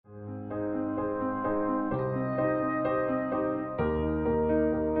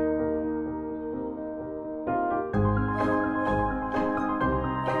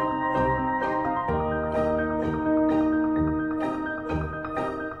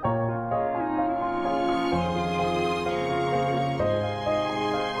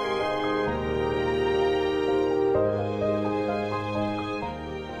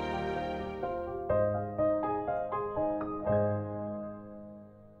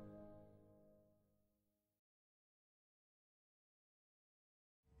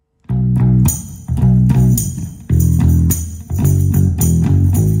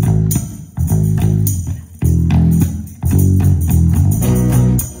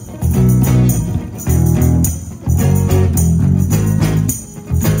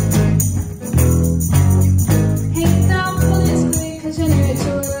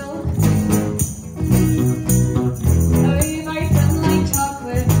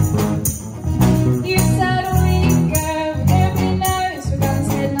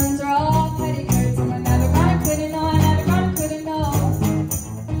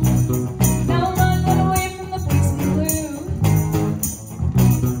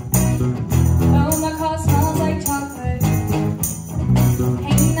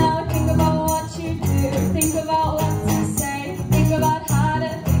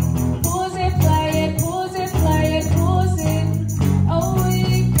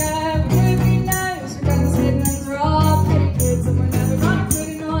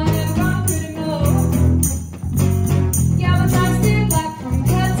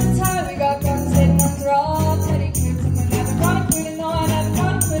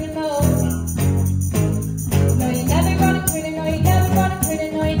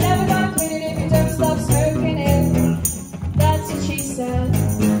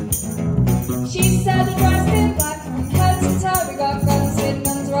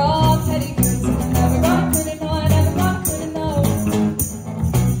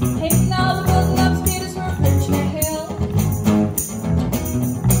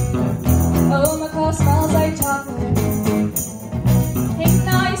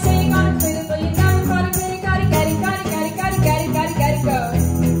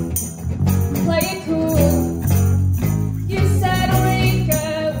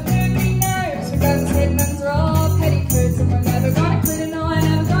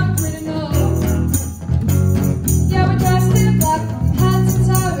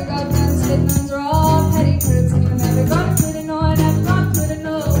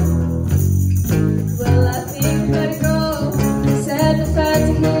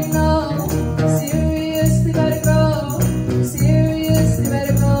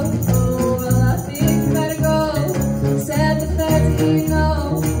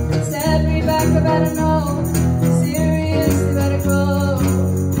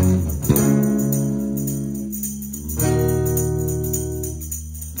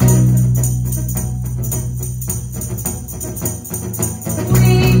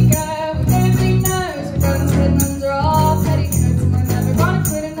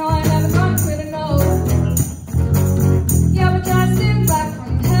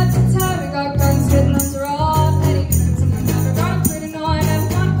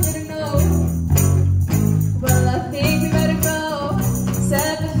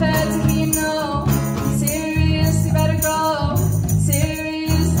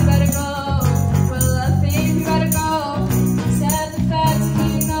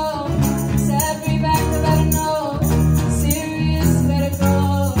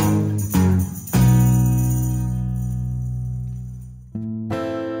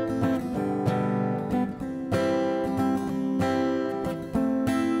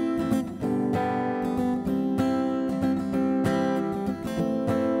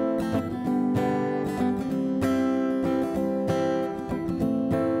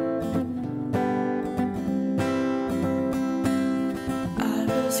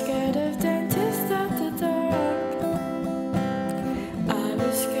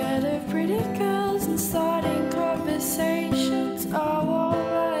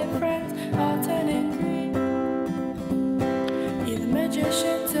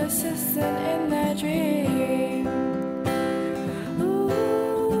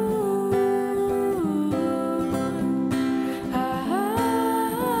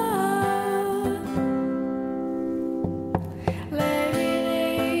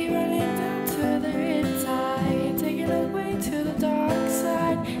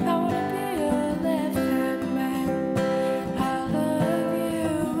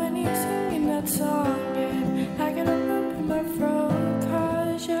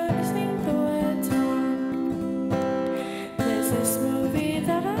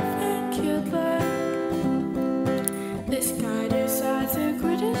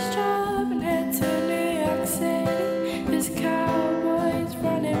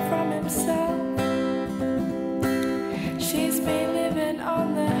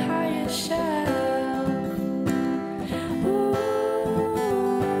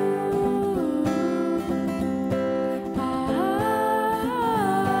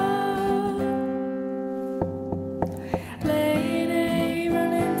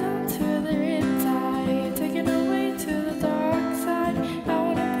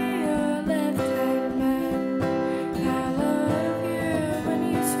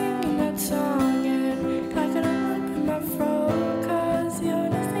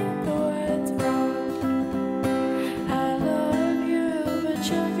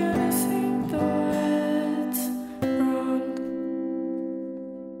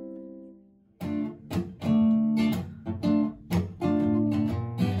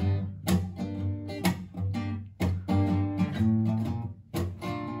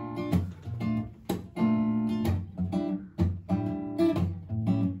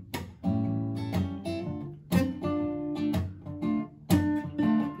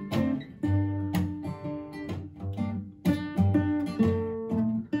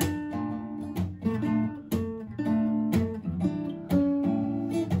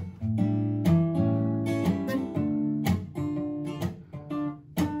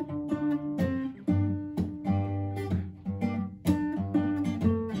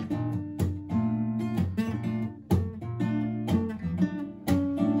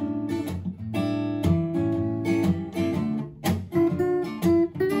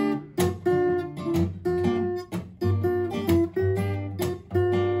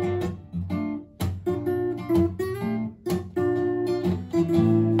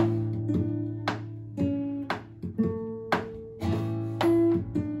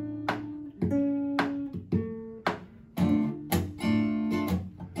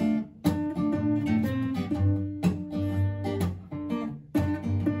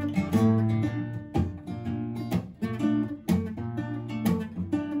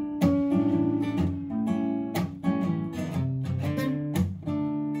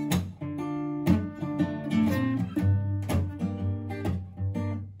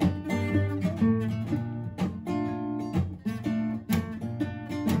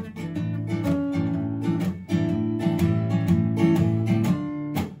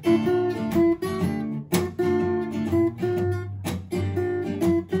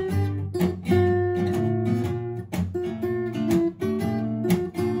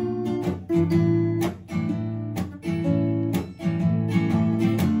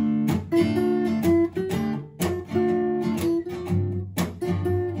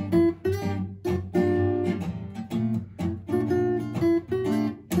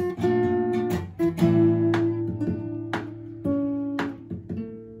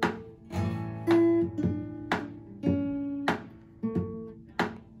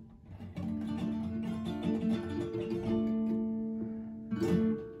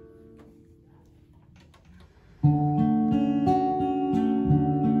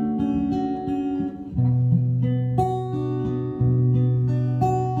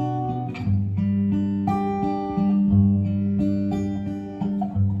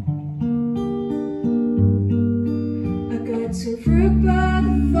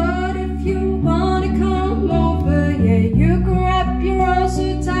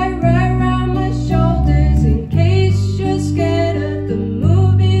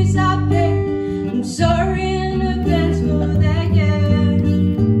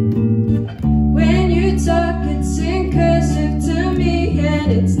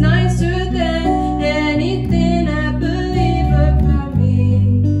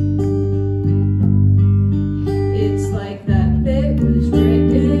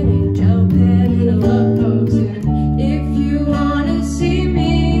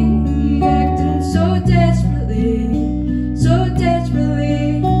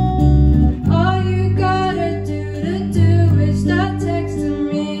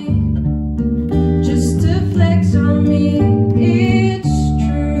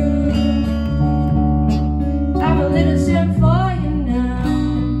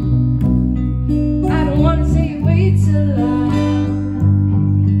streets alive.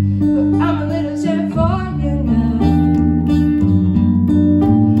 But I'm a little sad for you now.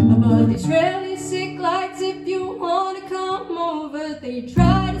 But these really sick lights, if you wanna come over, they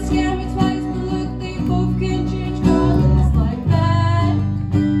try to scare me twice, but look, they both can change colors like that.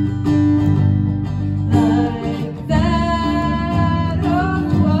 Like that. Oh,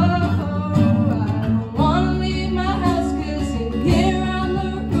 oh, oh. I don't wanna leave my house, 'cause in here I'm the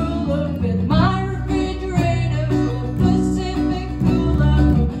ruler with my refrigerator full of Pacific cooler.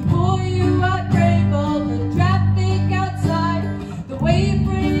 For you I brave all the traffic outside, the way you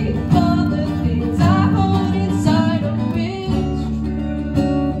breathe all the things I hold inside. Oh, it's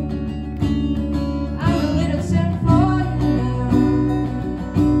true.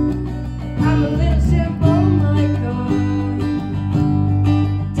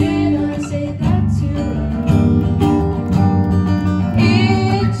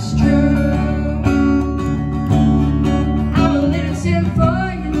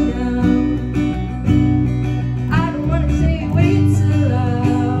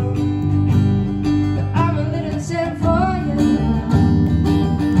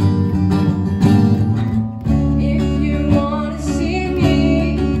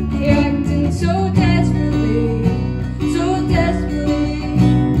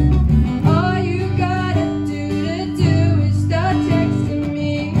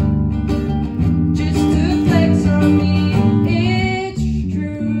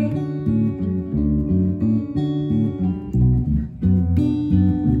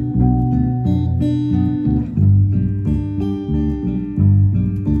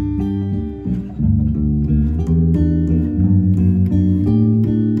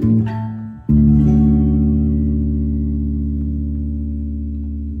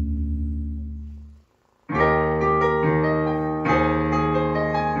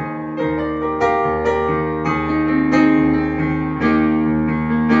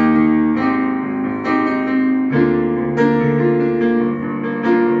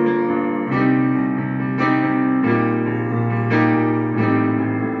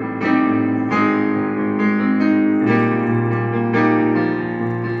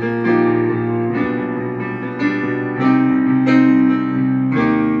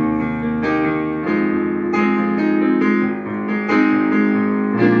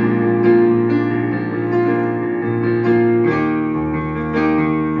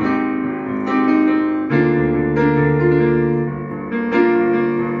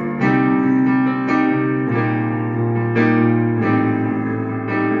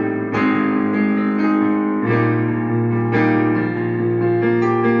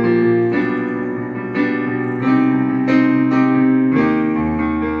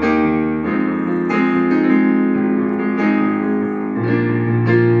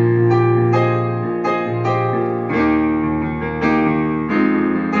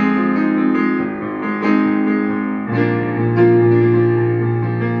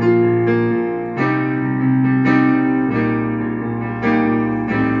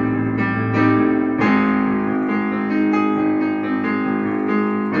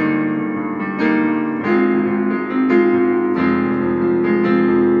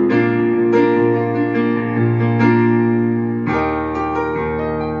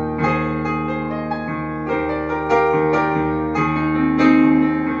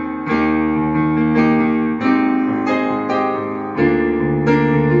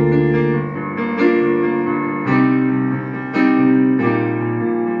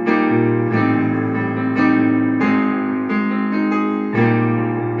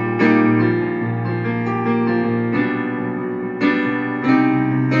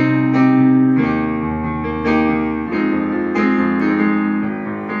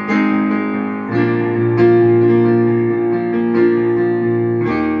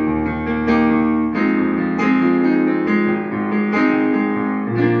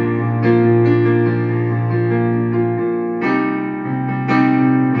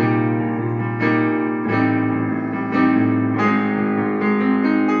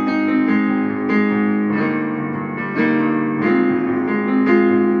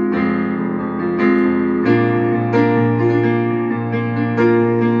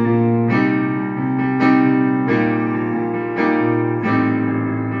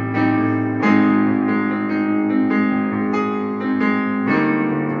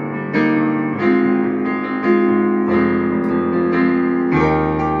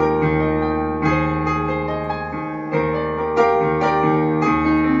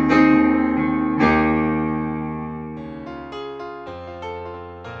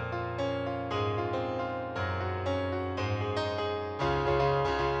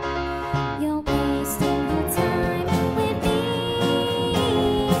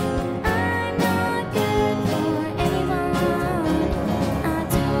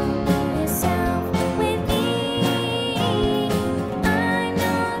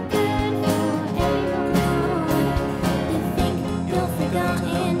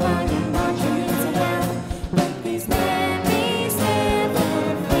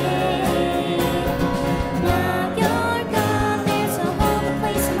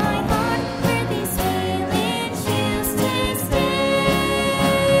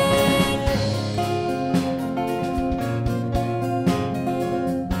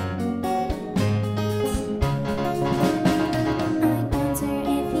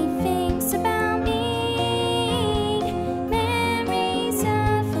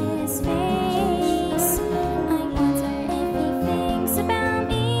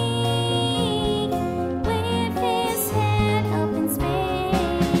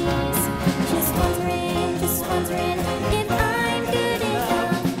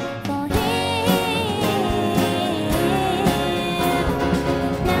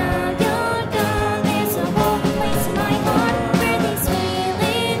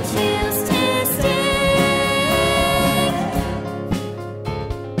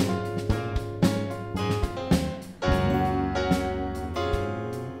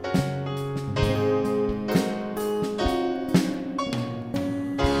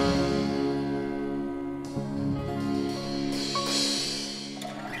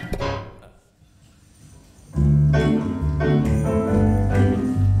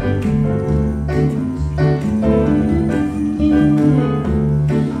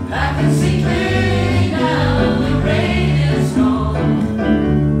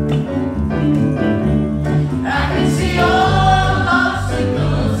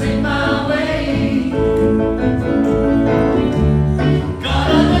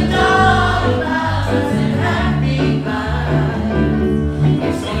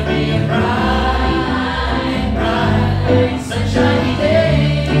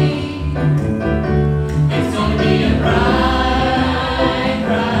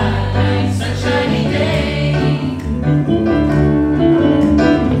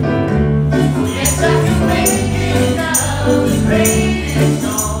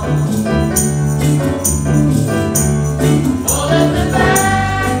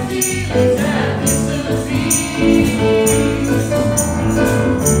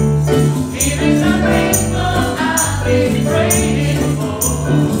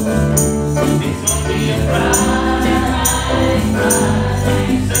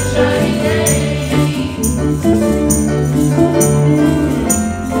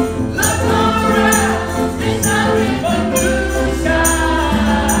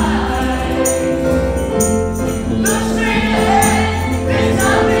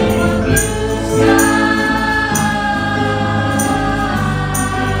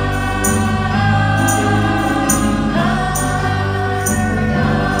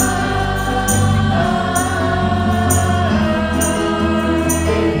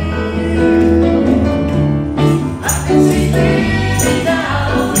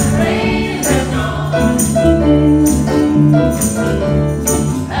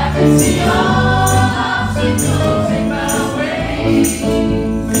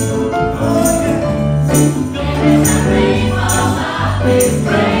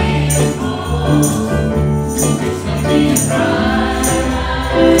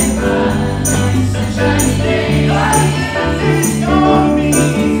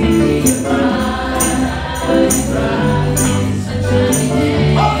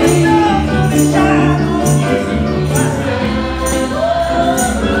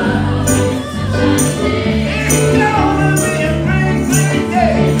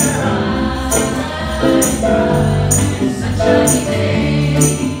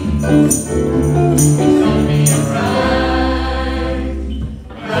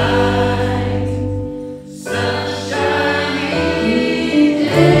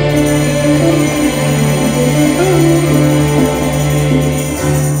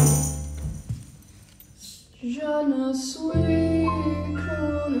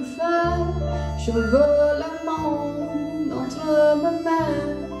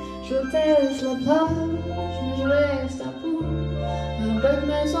 Je déteste la plage, mais je reste à bout avec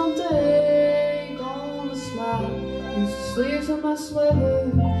mes santé dans the slide. Use the sleeves of my sweater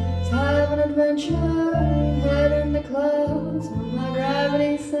to have an adventure. Head in the clouds on my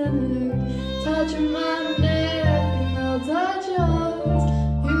gravity center. Touching my neck and I'll touch yours.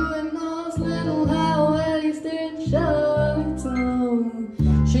 You and those little Hawaii stitch shirts on.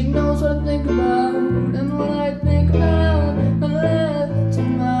 She knows what I think about and what I think about. My left to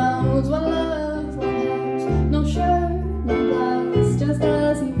mouths, one love, one house. No shirt, no blouse, just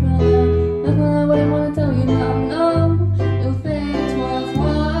as you found out. That's not what I wanna tell you now. No, you'll think it's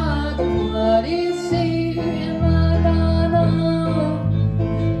worthwhile. What do you see in my dino?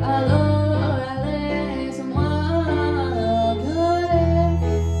 I love LA, someone connaît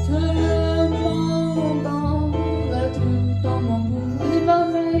tout le monde dans tout dans mon bout. And if I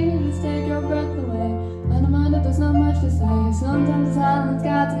may just take your breath away, I don't mind if there's not much to say. Sometimes the silence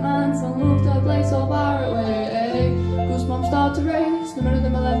got to mind, so move to a place so far away. Goosebumps start to race, the minute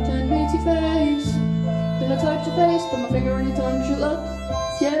that my left hand meets your face. Then I touch your face, put my finger on your tongue, shoot up.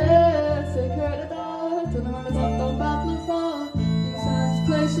 Yes, I heard that. Till the moment I don't babble far. Inside this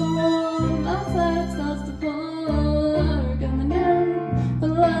place so warm, outside starts to pour. Coming down, my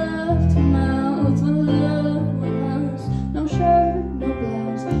left mouth, my love, my house. No shirt, no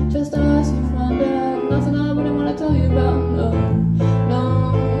blouse, just us in front of. Nothing I wouldn't want to tell you about, no. No,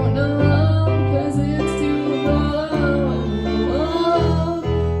 no, 'cause it's too cold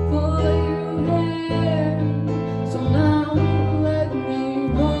for you here. So now let me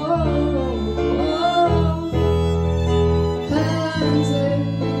go. Hands in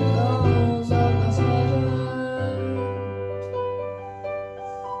those of my sweater.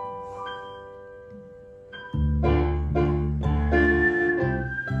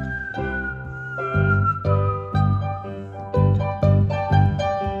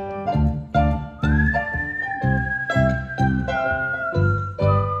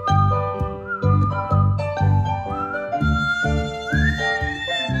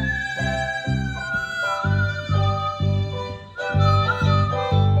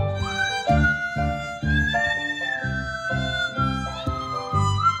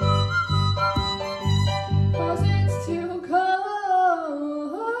 Cause it's too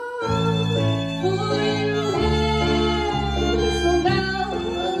cold for you here. So now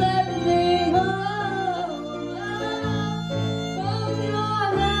let me hold both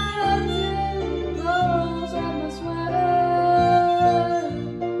your hands in those of my sweater.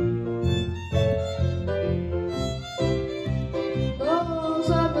 Those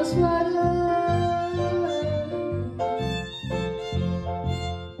of my sweater.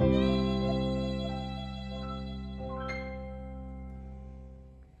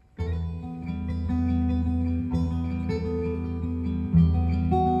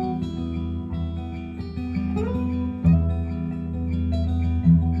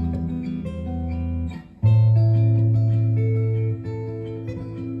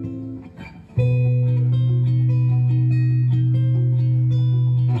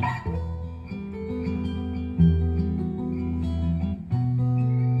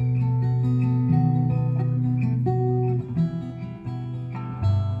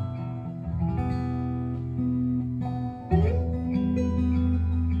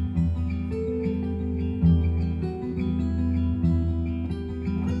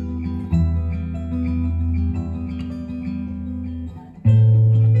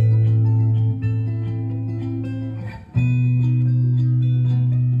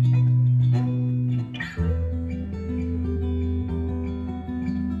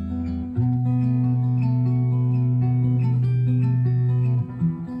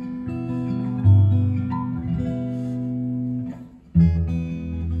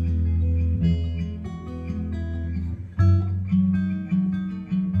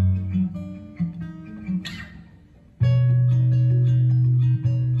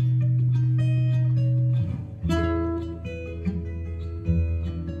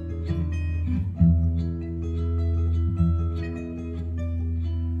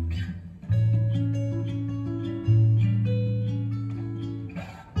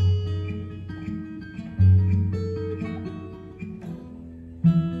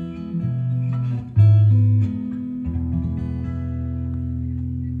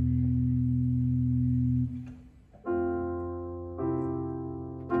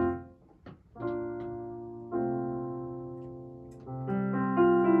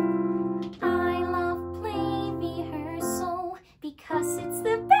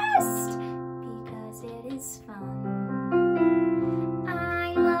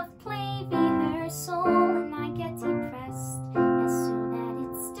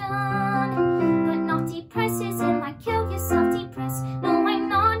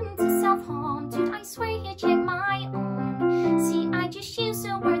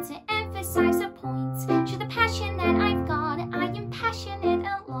 passionate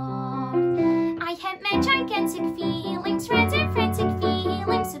a lot. I had my gigantic feelings, random frantic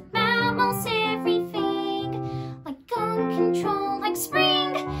feelings about most everything. Like gun control, like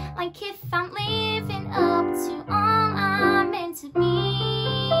spring, like if I'm living up to all I'm meant to be.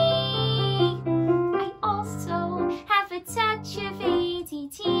 I also have a touch of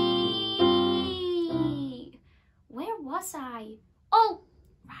ADD. Where was I? Oh,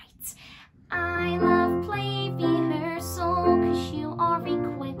 right. I love play rehearsal, cause you are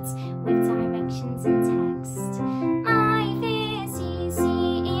equipped with directions and text. Life is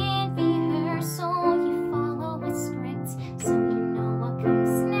easy in rehearsal, you follow a script, so you know what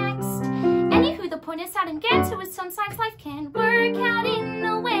comes next. Anywho, the point is how to get to it. Sometimes life can work out in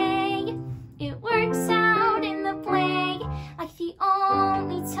a way. It works out in the play. Like the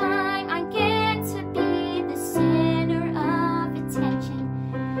only time I get to be the center of attention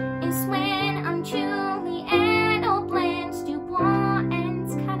is when I'm Julianne O'Bland's Dubois. And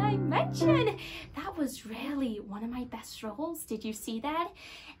can I mention, that was really one of my best roles. Did you see that?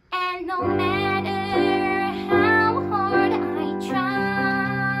 And no matter how hard I try,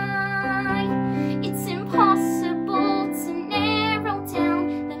 it's impossible to narrow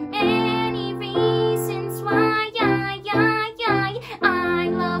down the many reasons why I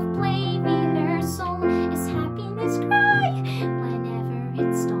love play rehearsal. Is happiness cry whenever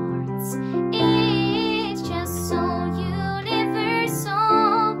it starts? It's just so universal,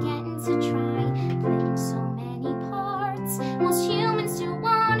 getting to try playing so many parts. Most humans do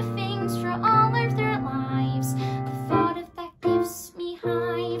one things for all of their lives. The thought of that gives me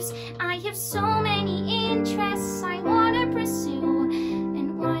hives. I have so many interests I want to pursue,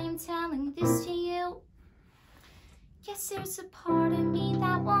 and why I'm telling this to you, guess there's a part of me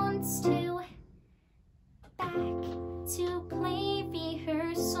that wants to back to play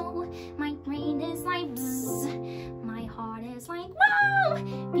rehearsal. My brain is like bzzz, my heart is like wow,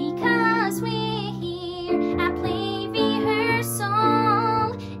 because we're here at play rehearsal,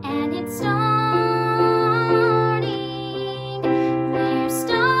 and it's starting. We're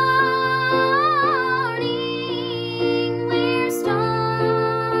starting. We're starting.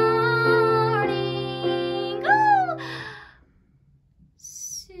 Oh!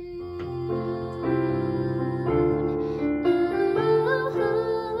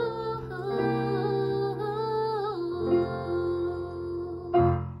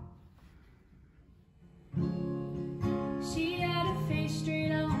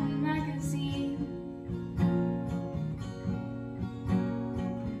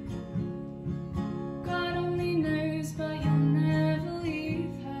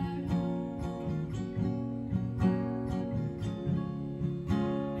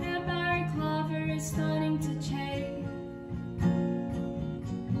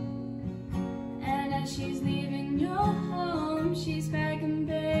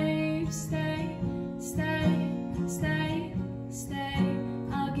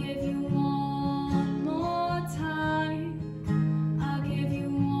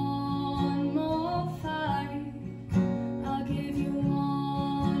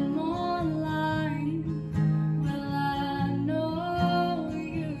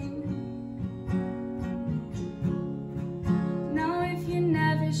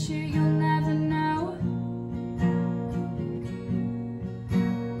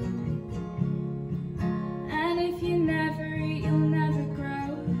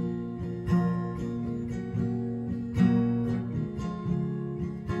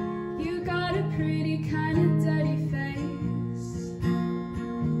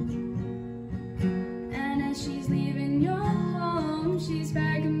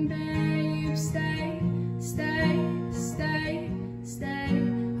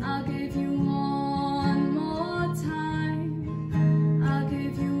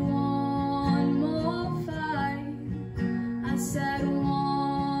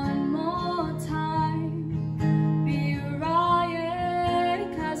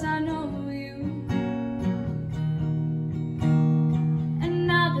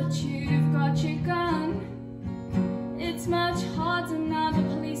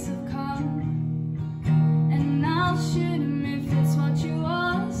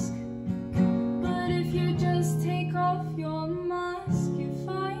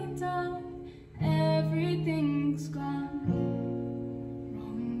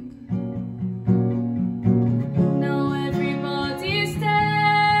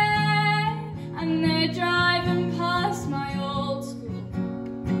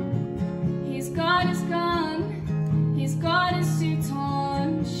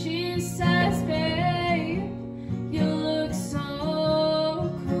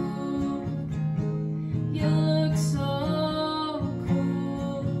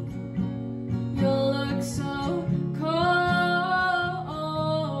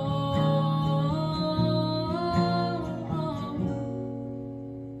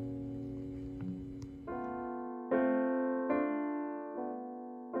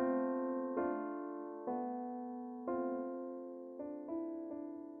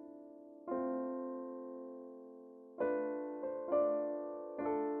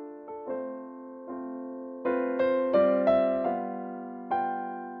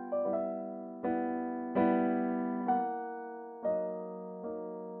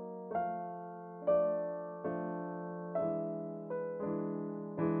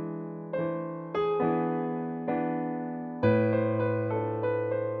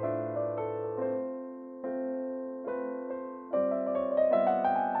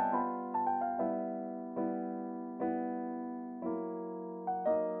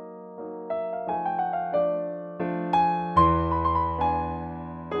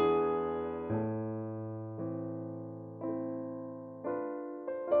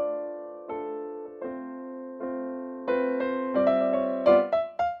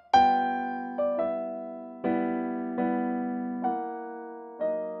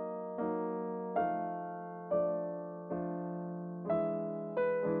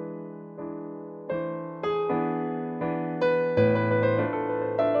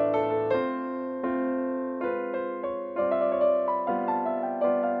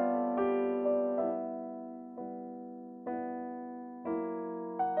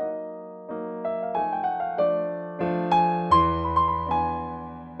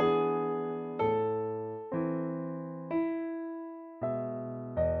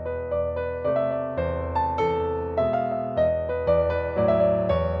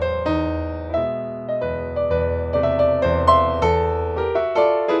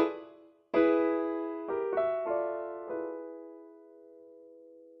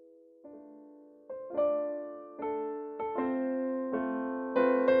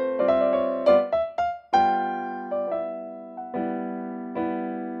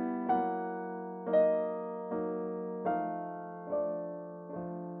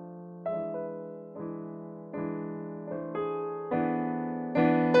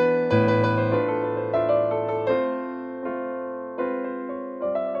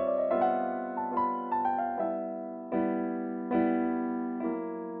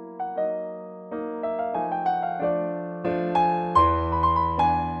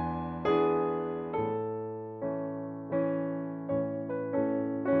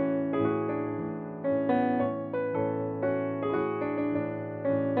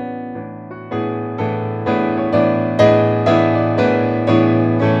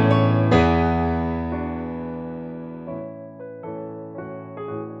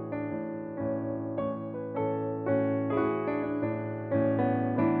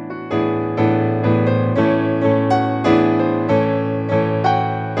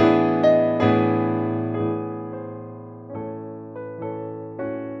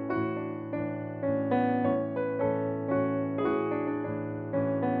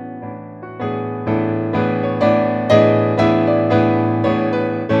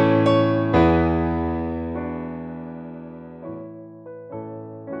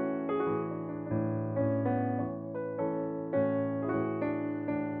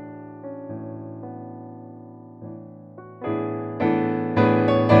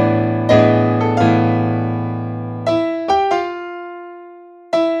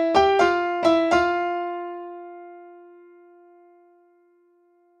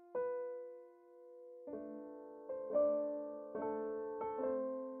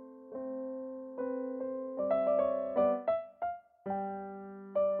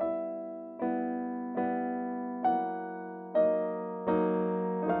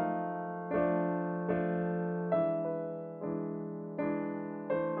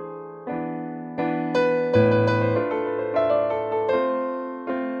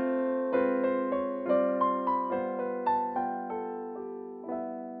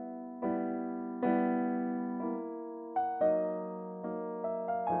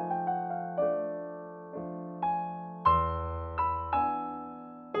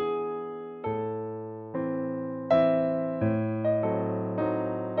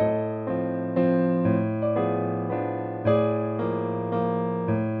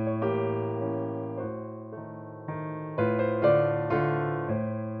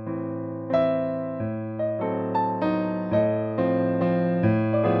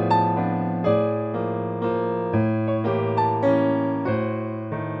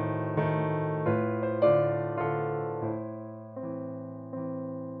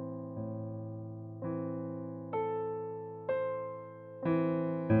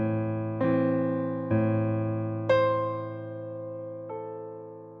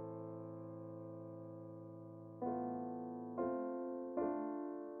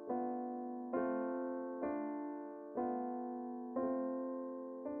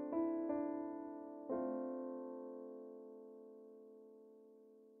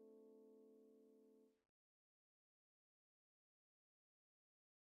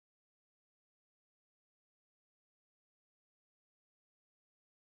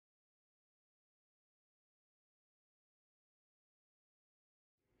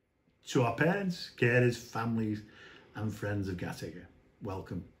 To our parents, carers, families and friends of Gateacre,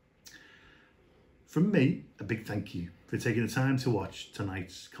 welcome. From me, a big thank you for taking the time to watch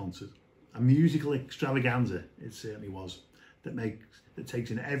tonight's concert. A musical extravaganza it certainly was, that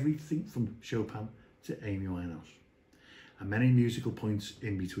takes in everything from Chopin to Amy Winehouse, and many musical points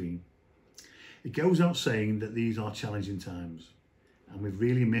in between. It goes out saying that these are challenging times, and we've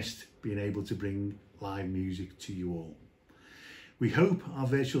really missed being able to bring live music to you all. We hope our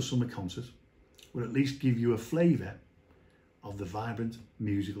virtual summer concert will at least give you a flavour of the vibrant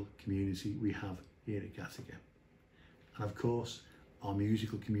musical community we have here at Gateacre. And of course, our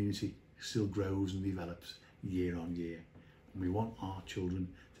musical community still grows and develops year on year, and we want our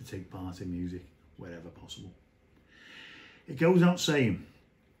children to take part in music wherever possible. It goes out saying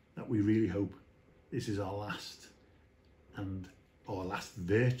that we really hope this is our last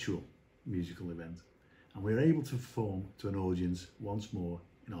virtual musical event, and we're able to perform to an audience once more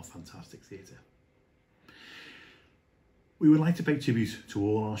in our fantastic theatre. We would like to pay tribute to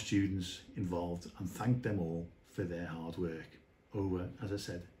all our students involved and thank them all for their hard work over, as I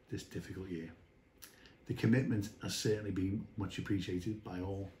said, this difficult year. The commitment has certainly been much appreciated by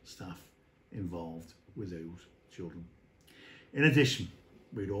all staff involved with those children. In addition,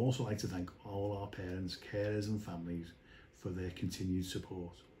 we'd also like to thank all our parents, carers and families for their continued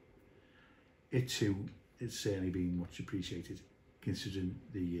support. It too, it's certainly been much appreciated considering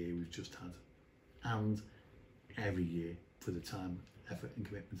the year we've just had, and every year for the time, effort and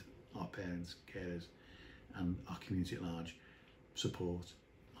commitment our parents, carers and our community at large support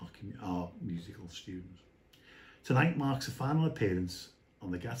our musical students. Tonight marks the final appearance on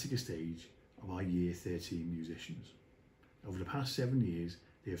the Gateacre stage of our Year 13 musicians. Over the past 7 years,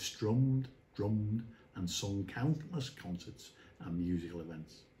 they have strummed, drummed and sung countless concerts and musical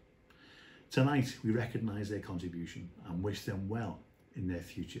events. Tonight, we recognise their contribution and wish them well in their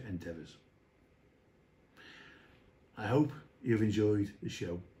future endeavours. I hope you've enjoyed the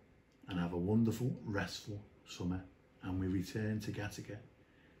show and have a wonderful, restful summer, and we return to Gateacre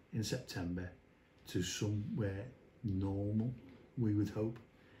in September to somewhere normal, we would hope,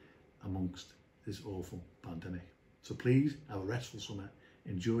 amongst this awful pandemic. So please have a restful summer,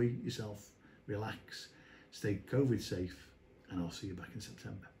 enjoy yourself, relax, stay COVID safe, and I'll see you back in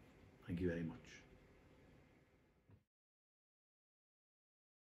September. Thank you very much.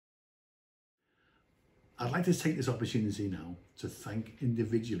 I'd like to take this opportunity now to thank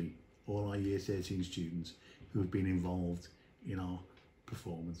individually all our Year 13 students who have been involved in our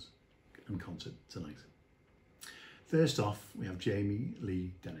performance and concert tonight. First off, we have Jamie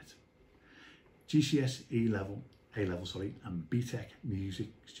Lee Dennett, GCSE level, A-level, and BTEC music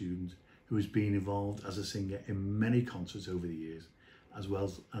student who has been involved as a singer in many concerts over the years, as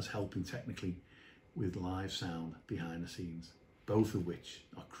well as helping technically with live sound behind the scenes, both of which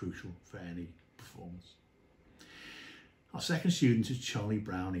are crucial for any performance. Our second student is Charlie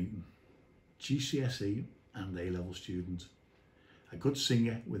Brown Eaton, GCSE and A-level student, a good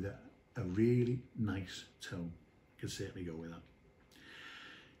singer with a really nice tone. Could certainly go with that.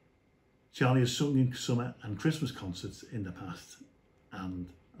 Charlie has sung in summer and Christmas concerts in the past and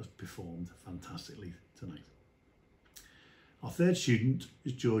has performed fantastically tonight. Our third student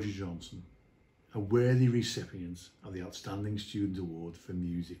is Georgia Johnson, a worthy recipient of the Outstanding Student Award for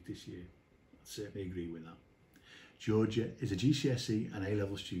Music this year. I certainly agree with that. Georgia is a GCSE and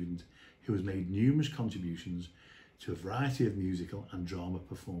A-level student who has made numerous contributions to a variety of musical and drama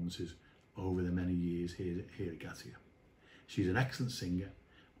performances over the many years here at Gateacre. She's an excellent singer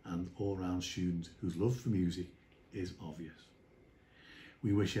and all-round student whose love for music is obvious.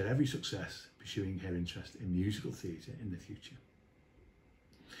 We wish her every success pursuing her interest in musical theatre in the future.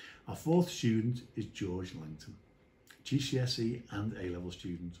 Our fourth student is George Langton, GCSE and A-level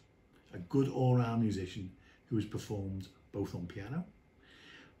student, a good all-round musician who has performed both on piano,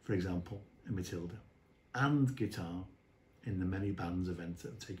 for example in Matilda, and guitar in the many bands events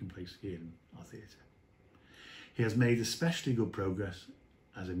that have taken place here in our theatre. He has made especially good progress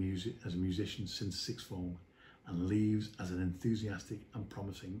as a musician since sixth form and leaves as an enthusiastic and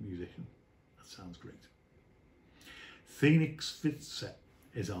promising musician. That sounds great. Phoenix Switzer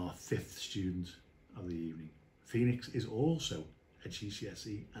is our fifth student of the evening. Phoenix is also a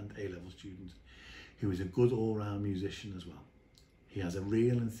GCSE and A-level student who is a good all-round musician as well. He has a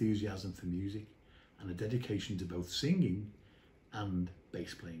real enthusiasm for music and a dedication to both singing and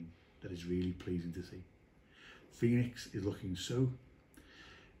bass playing that is really pleasing to see. Phoenix is looking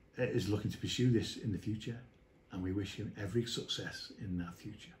to pursue this in the future, and we wish him every success in that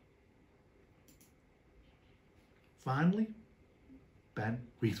future. Finally, Ben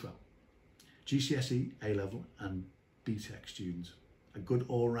Wheatwell, GCSE, A-level and BTEC student, a good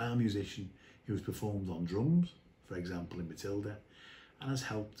all-round musician who has performed on drums, for example in Matilda, and has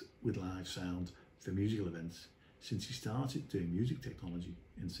helped with live sound for musical events since he started doing music technology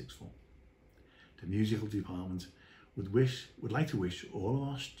in sixth form. The musical department would like to wish all of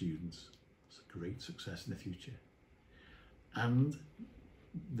our students great success in the future, and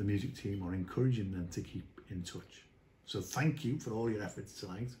the music team are encouraging them to keep in touch. So thank you for all your efforts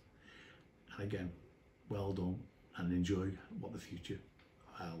tonight, and again, well done, and enjoy what the future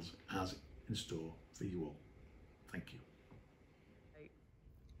has in store for you all. Thank you.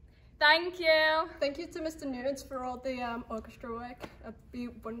 Thank you. Thank you to Mr. Newns for all the orchestra work. We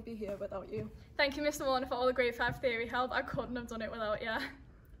wouldn't be here without you. Thank you, Mr. Warner, for all the grade 5 theory help. I couldn't have done it without you.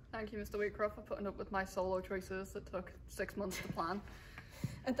 Thank you, Mr. Wheatcroft, for putting up with my solo choices that took 6 months to plan.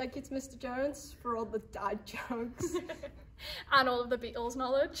 And thank you to Mr. Jones for all the dad jokes. And all of the Beatles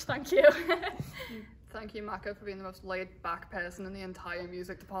knowledge. Thank you. Thank you, Maka, for being the most laid-back person in the entire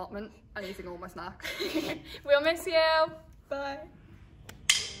music department and eating all my snacks. We'll miss you. Bye.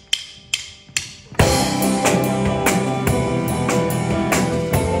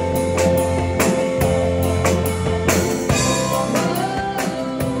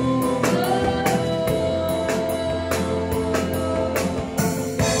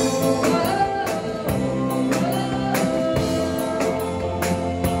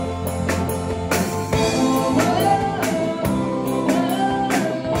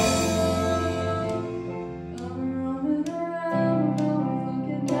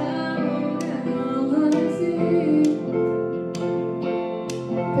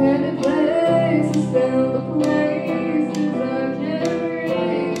 Painted places, build a